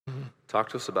Talk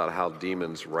to us about how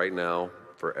demons right now,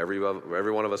 for every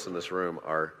one of us in this room,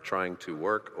 are trying to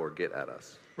work or get at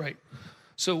us. Right.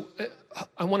 So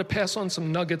I want to pass on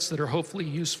some nuggets that are hopefully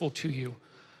useful to you.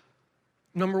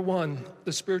 Number one,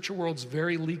 the spiritual world's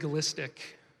very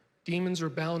legalistic. Demons are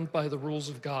bound by the rules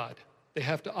of God. They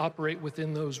have to operate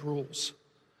within those rules.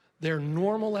 Their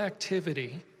normal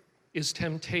activity is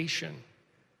temptation.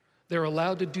 They're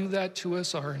allowed to do that to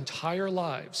us our entire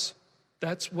lives.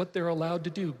 That's what they're allowed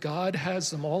to do. God has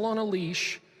them all on a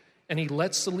leash, and he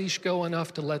lets the leash go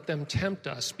enough to let them tempt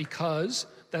us because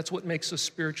that's what makes us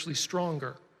spiritually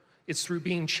stronger. It's through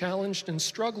being challenged and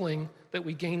struggling that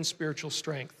we gain spiritual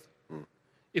strength.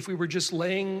 If we were just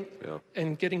laying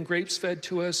and getting grapes fed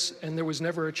to us and there was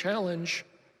never a challenge,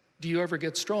 do you ever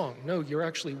get strong? No, you're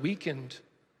actually weakened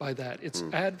by that. It's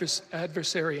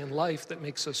adversary in life that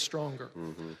makes us stronger.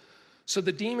 So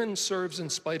the demon serves in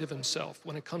spite of himself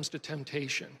when it comes to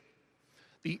temptation.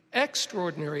 The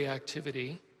extraordinary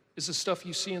activity is the stuff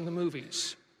you see in the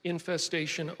movies: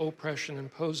 infestation, oppression,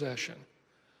 and possession.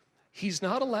 He's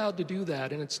not allowed to do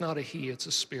that, and it's not a he, it's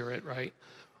a spirit, right?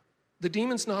 The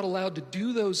demon's not allowed to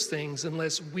do those things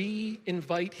unless we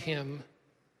invite him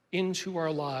into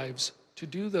our lives to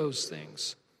do those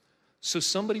things. So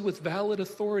somebody with valid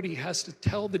authority has to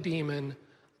tell the demon,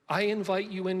 I invite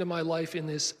you into my life in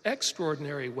this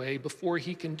extraordinary way before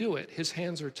he can do it. His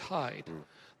hands are tied.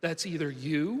 That's either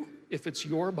you, if it's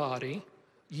your body,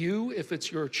 you, if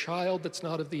it's your child that's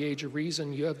not of the age of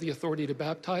reason, you have the authority to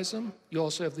baptize them. You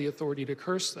also have the authority to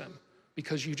curse them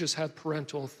because you just have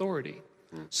parental authority.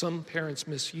 Some parents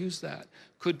misuse that.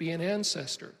 Could be an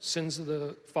ancestor, sins of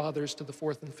the fathers to the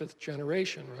fourth and fifth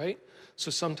generation, right? So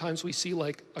sometimes we see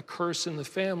like a curse in the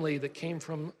family that came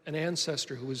from an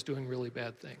ancestor who was doing really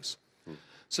bad things.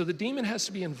 So the demon has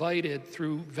to be invited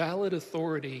through valid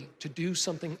authority to do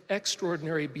something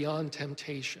extraordinary beyond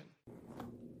temptation.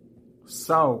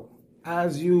 So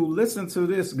as you listen to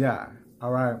this guy,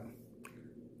 all right,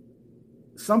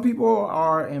 some people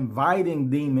are inviting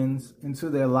demons into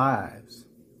their lives,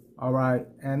 all right?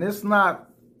 And it's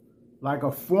not like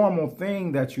a formal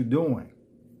thing that you're doing.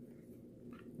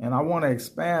 And I want to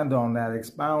expound on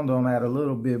that a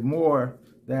little bit more,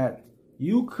 that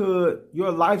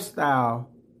your lifestyle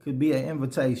could be an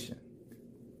invitation,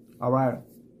 all right?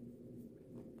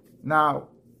 Now,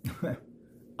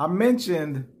 I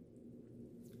mentioned,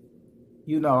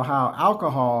 how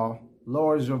alcohol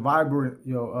lowers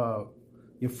your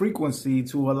frequency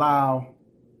to allow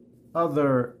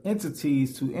other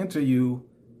entities to enter you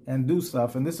and do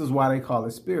stuff. And this is why they call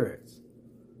it spirits.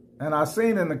 And I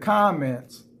seen in the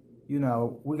comments,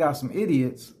 we got some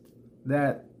idiots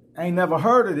that ain't never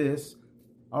heard of this.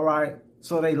 All right.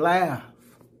 So they laugh.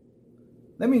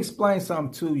 Let me explain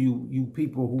something to you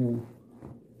people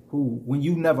who, when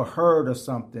you never heard of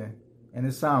something and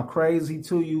it sounds crazy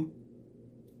to you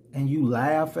and you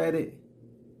laugh at it.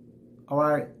 All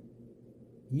right.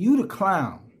 You the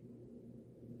clown.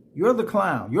 You're the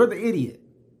clown. You're the idiot.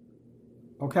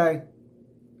 Okay?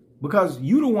 Because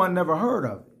you the one never heard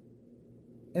of it.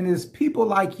 And it's people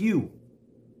like you.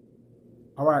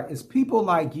 All right? It's people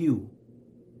like you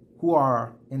who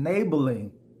are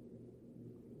enabling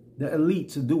the elite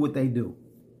to do what they do.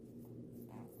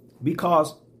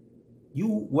 Because you,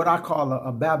 what I call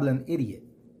a babbling idiot.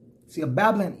 See, a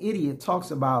babbling idiot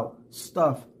talks about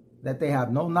stuff that they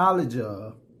have no knowledge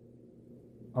of.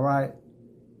 All right.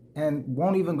 And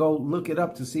won't even go look it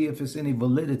up to see if it's any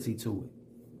validity to it.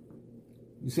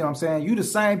 You see what I'm saying? You the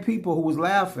same people who was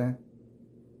laughing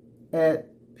at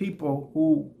people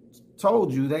who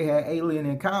told you they had alien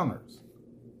encounters.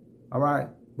 All right.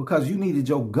 Because you needed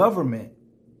your government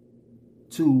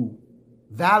to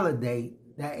validate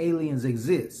that aliens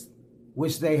exist,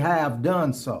 which they have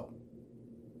done so.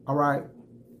 All right.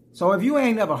 So if you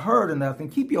ain't never heard of nothing,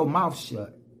 keep your mouth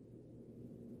shut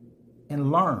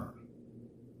and learn.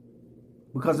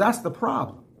 Because that's the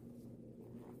problem.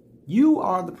 You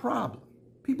are the problem.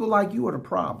 People like you are the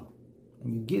problem.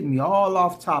 And you're getting me all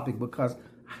off topic because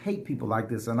I hate people like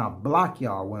this, and I block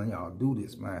y'all when y'all do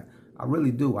this, man. I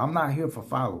really do. I'm not here for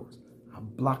followers. I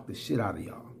block the shit out of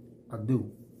y'all. I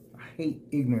do. I hate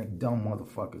ignorant, dumb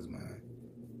motherfuckers, man.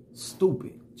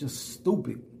 Stupid. Just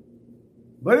stupid.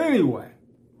 But anyway,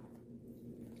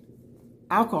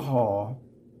 alcohol,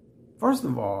 first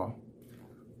of all,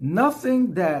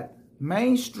 nothing that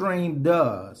mainstream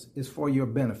does is for your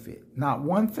benefit. Not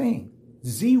one thing.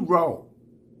 Zero.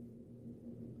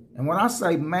 And when I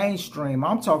say mainstream,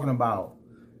 I'm talking about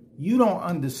you don't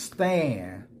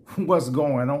understand what's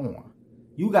going on.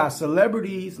 You got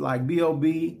celebrities like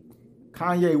B.O.B.,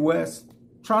 Kanye West,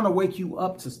 trying to wake you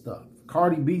up to stuff.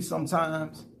 Cardi B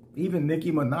sometimes. even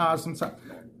Nicki Minaj sometimes,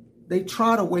 they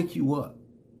try to wake you up.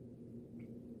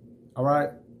 All right?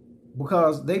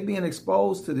 Because they being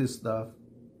exposed to this stuff,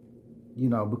 you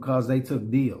know, because they took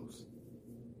deals.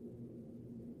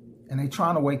 And they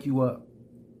trying to wake you up.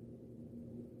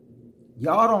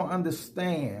 Y'all don't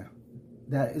understand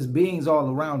that it's beings all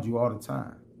around you all the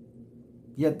time.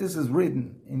 Yet this is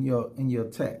written in your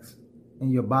text, in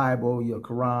your Bible, your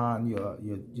Quran,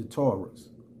 your Torahs.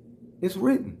 It's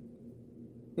written.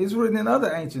 It's written in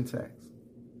other ancient texts.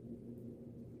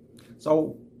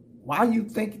 So why you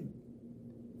think,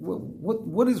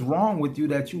 what is wrong with you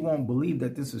that you won't believe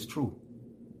that this is true?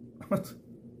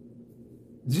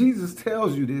 Jesus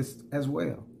tells you this as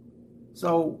well.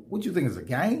 So what you think is a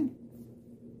game?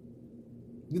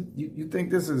 You think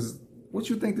this is, what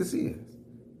you think this is?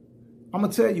 I'm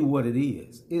going to tell you what it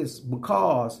is. It's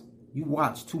because you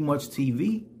watch too much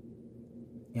TV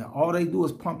and all they do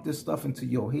is pump this stuff into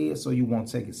your head so you won't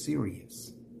take it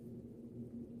serious.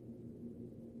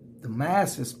 The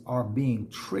masses are being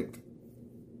tricked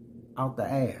out the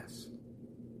ass.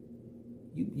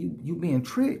 You being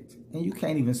tricked and you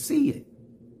can't even see it.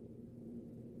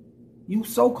 You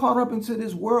so caught up into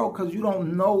this world because you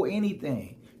don't know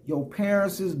anything. Your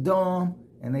parents is dumb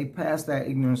and they pass that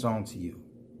ignorance on to you.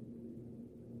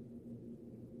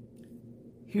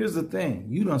 Here's the thing.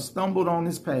 You done stumbled on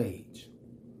this page.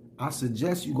 I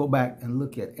suggest you go back and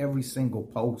look at every single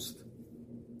post.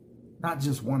 Not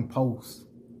just one post.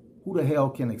 Who the hell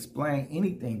can explain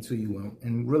anything to you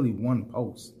in really one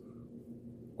post?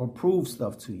 Or prove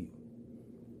stuff to you?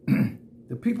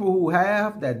 The people who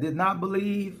have, that did not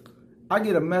believe, I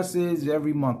get a message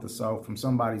every month or so from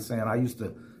somebody saying, I used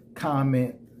to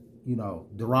comment, you know,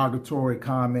 derogatory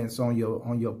comments on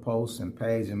your posts and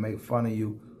page and make fun of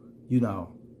you, you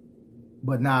know.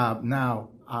 But now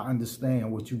I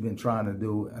understand what you've been trying to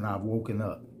do and I've woken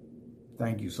up.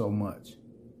 Thank you so much.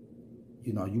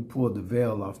 You know, you pulled the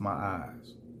veil off my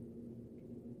eyes.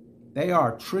 They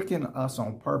are tricking us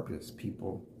on purpose,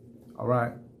 people. All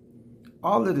right?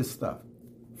 All of this stuff,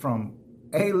 from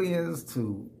aliens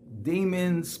to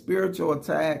demons, spiritual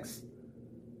attacks,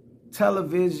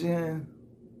 television.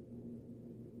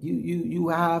 You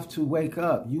have to wake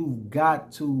up. You've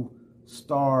got to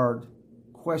start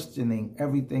questioning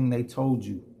everything they told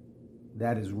you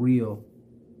that is real,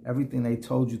 everything they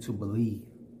told you to believe.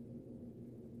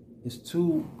 It's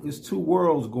two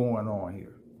worlds going on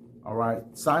here, all right,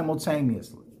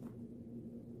 simultaneously.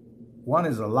 One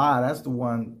is a lie. That's the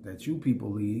one that you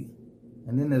people lead.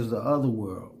 And then there's the other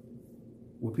world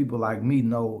where people like me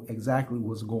know exactly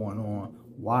what's going on,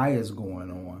 why it's going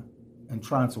on, and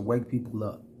trying to wake people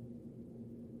up.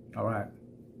 All right.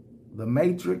 The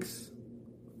Matrix,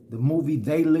 the movie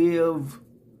They Live,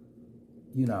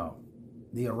 you know,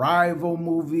 the Arrival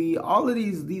movie, all of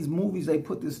these movies, they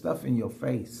put this stuff in your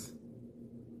face.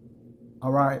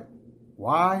 All right.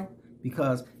 Why?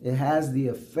 Because it has the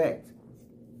effect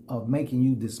of making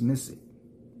you dismiss it.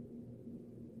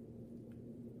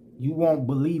 You won't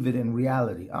believe it in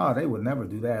reality. Oh, they would never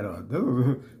do that.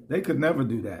 Or they could never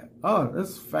do that. Oh,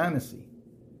 that's fantasy.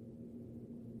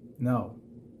 No.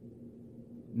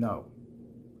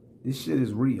 This shit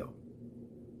is real.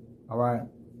 All right?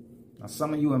 Now,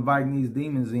 some of you inviting these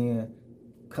demons in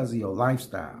because of your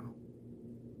lifestyle.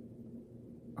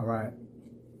 All right?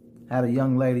 Had a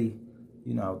young lady,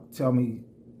 you know, send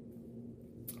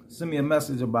me a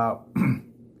message about, you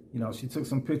know, she took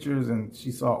some pictures and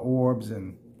she saw orbs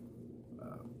and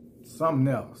something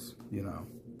else, you know.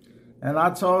 And I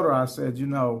told her, I said, you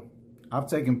know, I've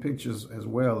taken pictures as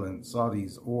well and saw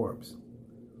these orbs.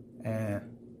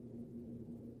 And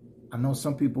I know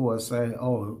some people will say,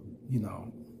 oh, you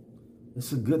know,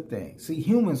 it's a good thing. See,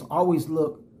 humans always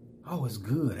look, oh, it's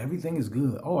good. Everything is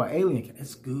good. Oh, an alien,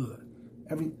 it's good.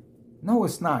 No,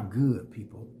 it's not good,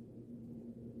 people.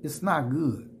 It's not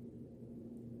good.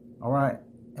 All right?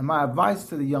 And my advice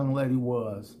to the young lady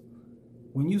was,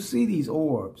 when you see these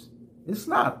orbs, it's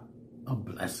not a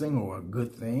blessing or a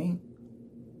good thing.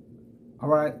 All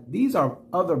right? These are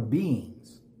other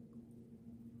beings.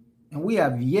 And we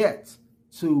have yet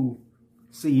to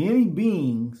see any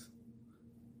beings,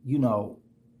 you know,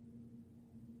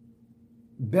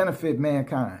 benefit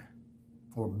mankind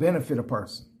or benefit a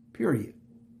person, period.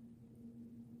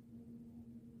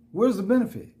 Where's the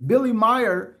benefit? Billy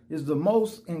Meyer is the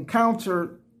most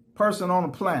encountered person on the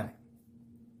planet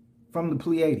from the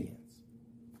Pleiadians.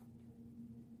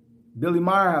 Billy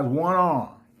Meyer has one arm.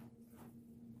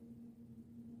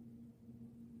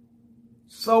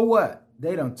 So what?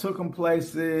 They done took him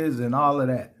places and all of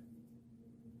that.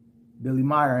 Billy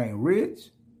Meyer ain't rich.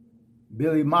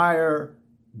 Billy Meyer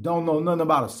don't know nothing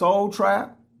about a soul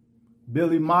trap.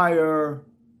 Billy Meyer.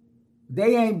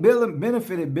 They ain't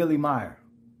benefited Billy Meyer.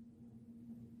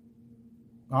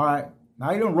 All right.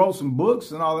 Now, he done wrote some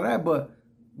books and all of that, but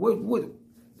what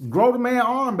grow the man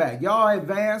arm back. Y'all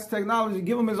advanced technology,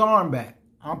 give him his arm back.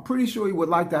 I'm pretty sure he would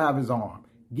like to have his arm.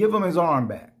 Give him his arm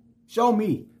back. Show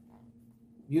me.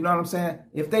 You know what I'm saying?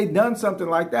 If they done something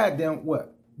like that, then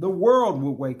what? The world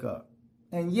would wake up.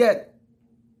 And yet,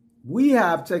 we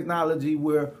have technology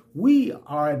where we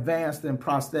are advanced in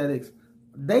prosthetics.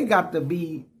 They got to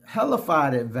be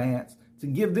hellified advanced to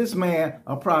give this man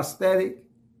a prosthetic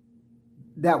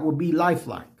that will be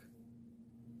lifelike.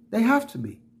 They have to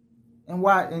be. And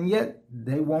why? And yet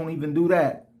they won't even do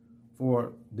that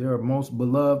for their most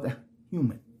beloved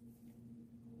human.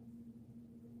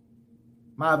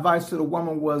 My advice to the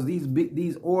woman was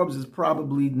these orbs is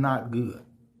probably not good.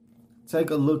 Take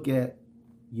a look at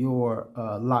your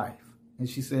life. And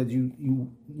she said,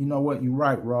 you know what? You're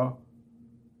right, Raw.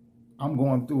 I'm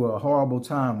going through a horrible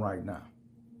time right now.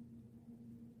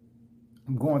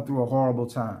 I'm going through a horrible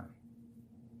time.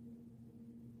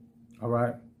 All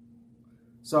right.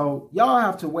 So y'all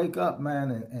have to wake up,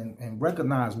 man, and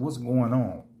recognize what's going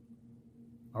on.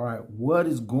 All right. What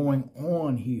is going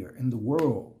on here in the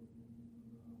world?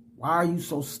 Why are you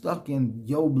so stuck in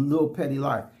your little petty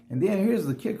life? And then here's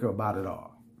the kicker about it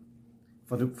all.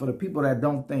 For the people that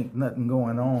don't think nothing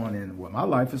going on and, well, my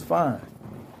life is fine.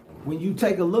 When you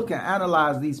take a look and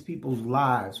analyze these people's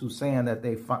lives who's saying that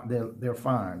they're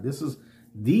fine,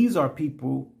 these are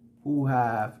people who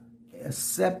have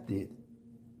accepted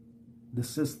the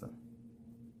system.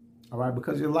 All right,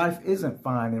 because your life isn't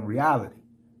fine in reality.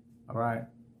 All right,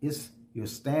 your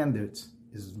standards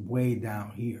is way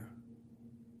down here.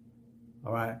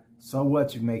 All right, so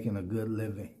what? You're making a good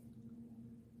living.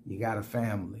 You got a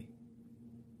family.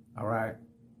 All right.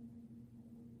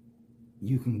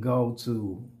 You can go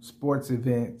to sports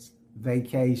events,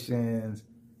 vacations,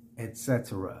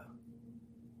 etc.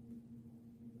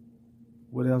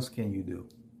 What else can you do?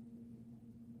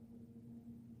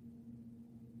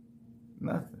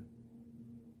 Nothing.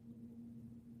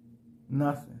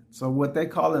 Nothing. So what they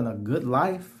calling a good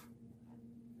life,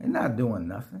 they're not doing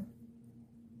nothing.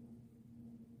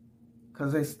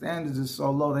 Because their standards are so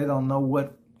low, they don't know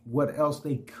what else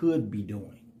they could be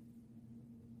doing.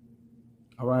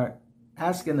 All right.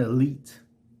 Ask an elite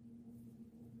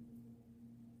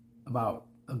about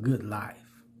a good life.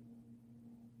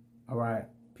 All right.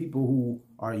 People who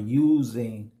are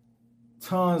using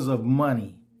tons of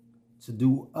money to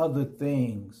do other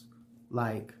things,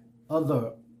 like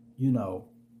other,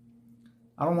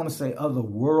 I don't want to say other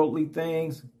worldly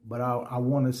things, but I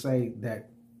want to say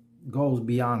that goes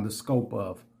beyond the scope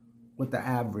of what the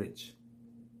average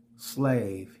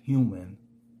slave, human,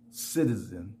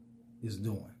 citizen is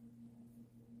doing.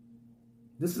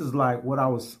 This is like what I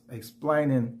was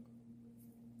explaining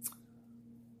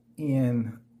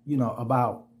in,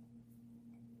 about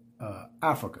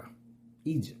Africa,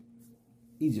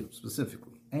 Egypt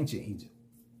specifically, ancient Egypt.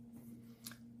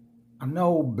 I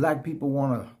know black people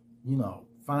want to,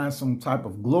 find some type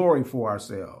of glory for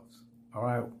ourselves. All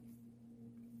right.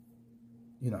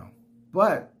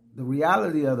 But the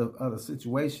reality of the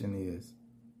situation is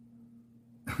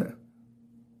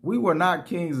we were not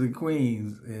kings and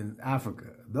queens in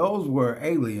Africa. Those were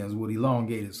aliens with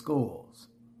elongated skulls.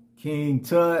 King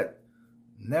Tut,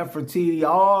 Nefertiti,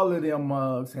 all of them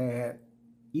mugs had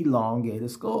elongated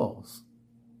skulls.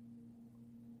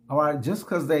 All right, just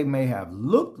because they may have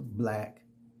looked black,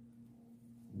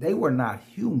 they were not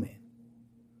human.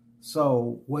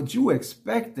 So what you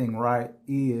expecting, right,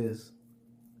 is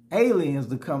aliens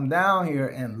to come down here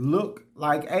and look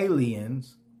like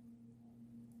aliens.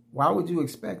 Why would you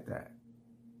expect that?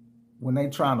 When they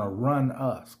trying to run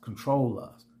us, control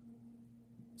us.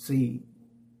 See,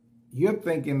 you're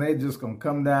thinking they just going to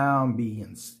come down, be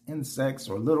insects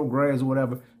or little grays or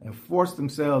whatever, and force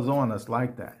themselves on us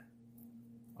like that.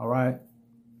 All right?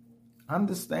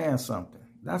 Understand something.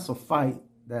 That's a fight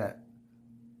that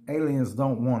aliens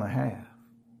don't want to have.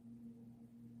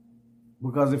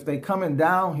 Because if they coming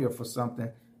down here for something,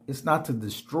 it's not to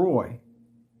destroy,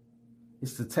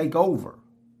 it's to take over.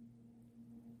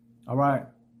 All right?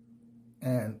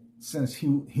 And since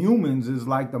humans is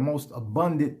like the most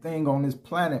abundant thing on this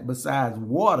planet besides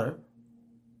water,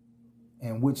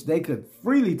 and which they could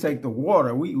freely take the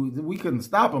water, we couldn't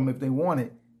stop them if they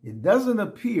wanted, it doesn't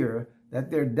appear that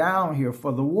they're down here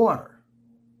for the water.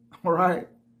 All right?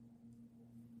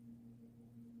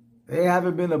 They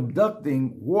haven't been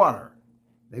abducting water.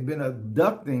 They've been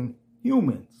abducting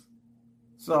humans.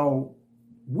 So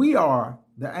we are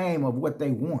the aim of what they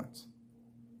want.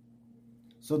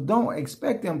 So don't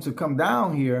expect them to come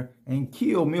down here and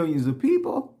kill millions of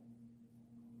people.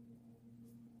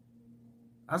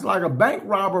 That's like a bank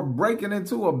robber breaking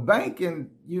into a bank and,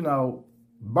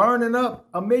 burning up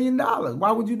 $1 million.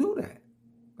 Why would you do that?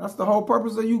 That's the whole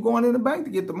purpose of you going in the bank,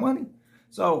 to get the money.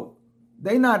 So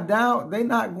they're not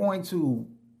going to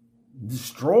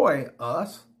destroy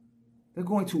us. They're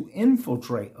going to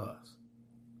infiltrate us.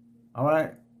 All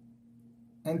right?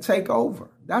 And take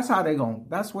over. That's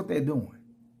what they're doing.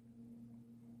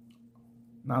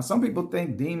 Now, some people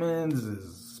think demons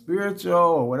is spiritual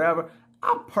or whatever.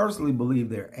 I personally believe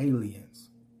they're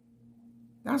aliens.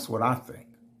 That's what I think.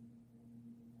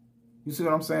 You see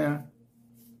what I'm saying?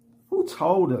 Who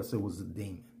told us it was a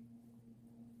demon?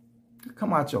 That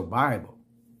come out your Bible.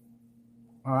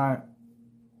 All right?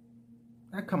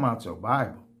 That come out your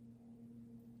Bible.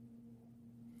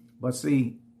 But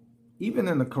see, even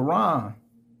in the Quran,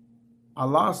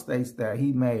 Allah states that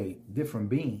he made different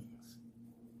beings.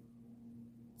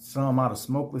 Some out of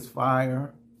smokeless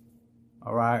fire.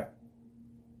 All right?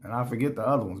 And I forget the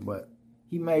other ones, but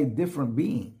he made different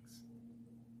beings.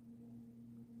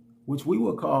 Which we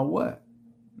would call what?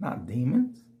 Not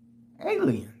demons.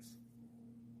 Aliens.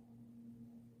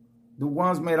 The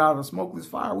ones made out of smokeless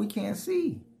fire we can't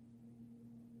see.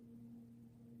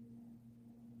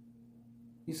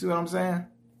 You see what I'm saying?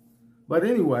 But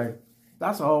anyway,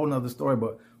 that's a whole nother story.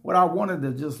 But what I wanted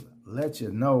to just let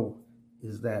you know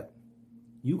is that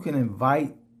you can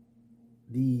invite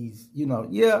these,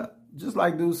 just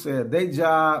like dude said, they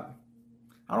job.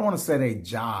 I don't want to say they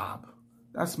job.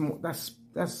 That's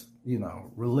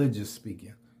religious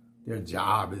speaking. Their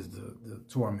job is to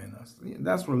torment us.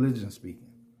 That's religion speaking.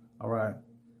 All right.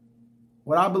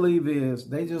 What I believe is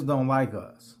they just don't like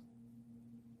us.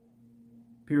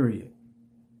 Period.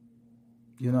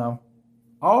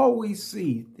 All we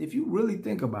see, if you really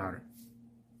think about it,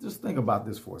 just think about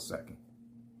this for a second.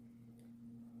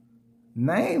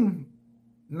 Name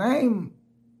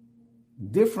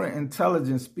different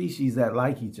intelligent species that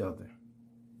like each other.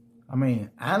 I mean,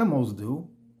 animals do.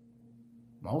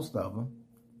 Most of them.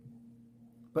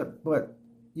 But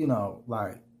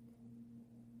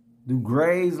do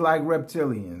greys like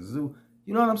reptilians? You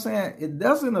know what I'm saying? It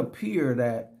doesn't appear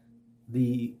that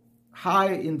the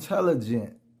high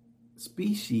intelligent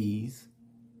species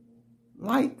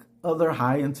like other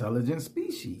high intelligent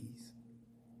species.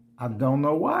 I don't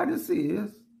know why this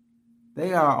is.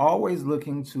 They are always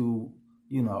looking to,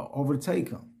 overtake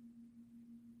them.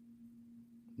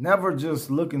 Never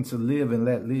just looking to live and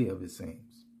let live, it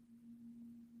seems.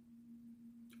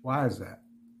 Why is that?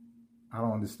 I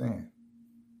don't understand.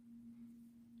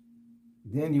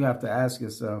 Then you have to ask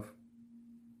yourself,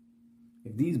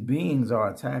 if these beings are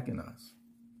attacking us,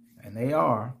 and they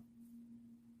are,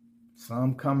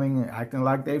 some coming and acting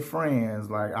like they friends,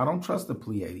 like I don't trust the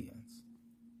Pleiadians.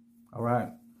 All right?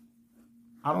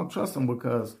 I don't trust them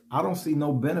because I don't see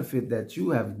no benefit that you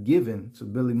have given to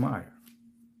Billy Meyer,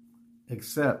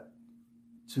 except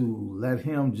to let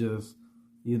him just,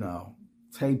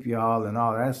 tape y'all and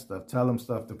all that stuff, tell him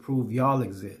stuff to prove y'all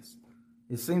exist.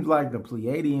 It seems like the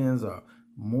Pleiadians are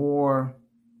more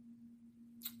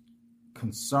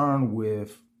concerned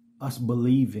with us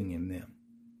believing in them.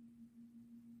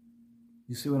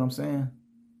 You see what I'm saying?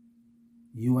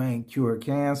 You ain't cured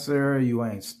cancer. You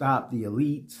ain't stopped the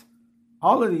elites.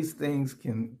 All of these things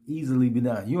can easily be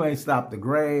done. You ain't stopped the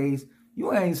grays.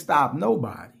 You ain't stopped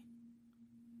nobody.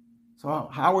 So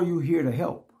how are you here to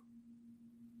help?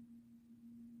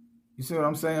 You see what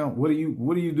I'm saying? What are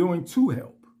you doing to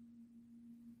help?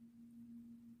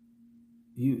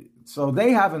 So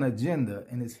they have an agenda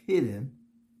and it's hidden,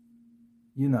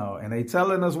 and they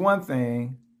telling us one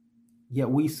thing,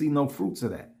 yet we see no fruits of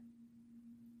that.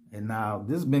 And now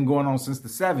this has been going on since the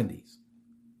 70s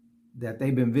that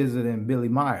they've been visiting Billy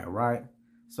Meyer, right?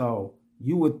 So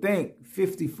you would think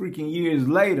 50 freaking years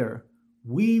later,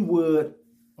 we would,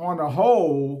 on the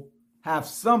whole, have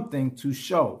something to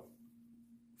show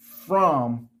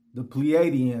from the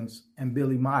Pleiadians and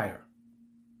Billy Meyer.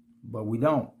 But we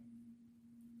don't.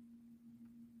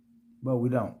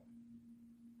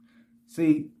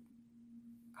 See,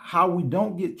 how we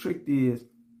don't get tricked is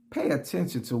pay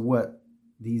attention to what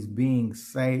these beings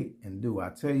say and do. I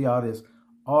tell y'all this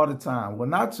all the time. Well,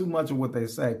 not too much of what they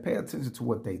say. Pay attention to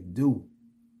what they do.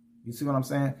 You see what I'm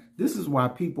saying? This is why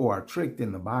people are tricked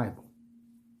in the Bible,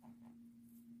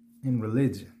 in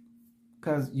religion.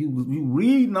 Because you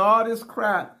reading all this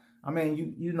crap. I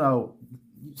mean,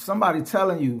 somebody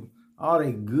telling you, oh,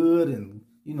 they good, and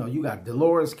you got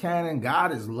Dolores Cannon,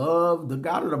 God is love. The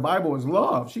God of the Bible is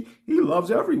love. He loves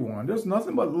everyone. There's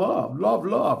nothing but love.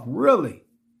 Love. Really?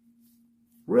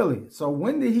 Really. So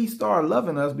when did he start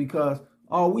loving us? Because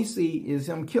all we see is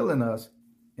him killing us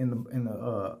in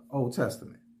the Old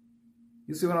Testament.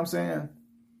 You see what I'm saying?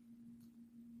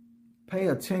 Pay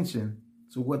attention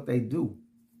to what they do.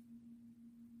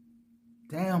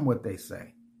 Damn what they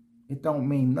say. It don't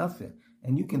mean nothing.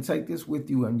 And you can take this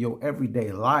with you in your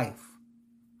everyday life.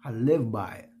 I live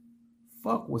by it.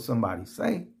 Fuck what somebody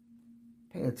say.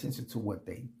 Pay attention to what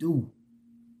they do.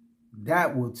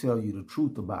 That will tell you the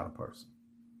truth about a person.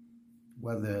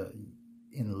 Whether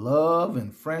in love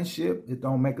and friendship, it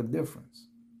don't make a difference.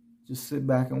 Just sit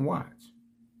back and watch.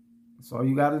 That's all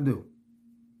you got to do.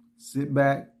 Sit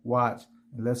back, watch,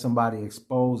 and let somebody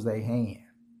expose their hand.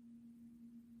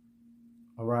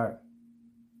 All right.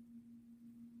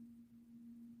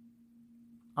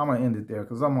 I'm going to end it there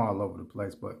because I'm all over the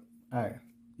place. But, hey,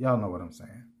 y'all know what I'm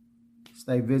saying.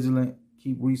 Stay vigilant.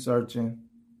 Keep researching.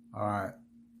 All right.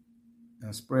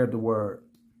 And spread the word.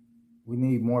 We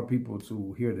need more people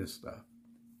to hear this stuff.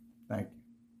 Thank you.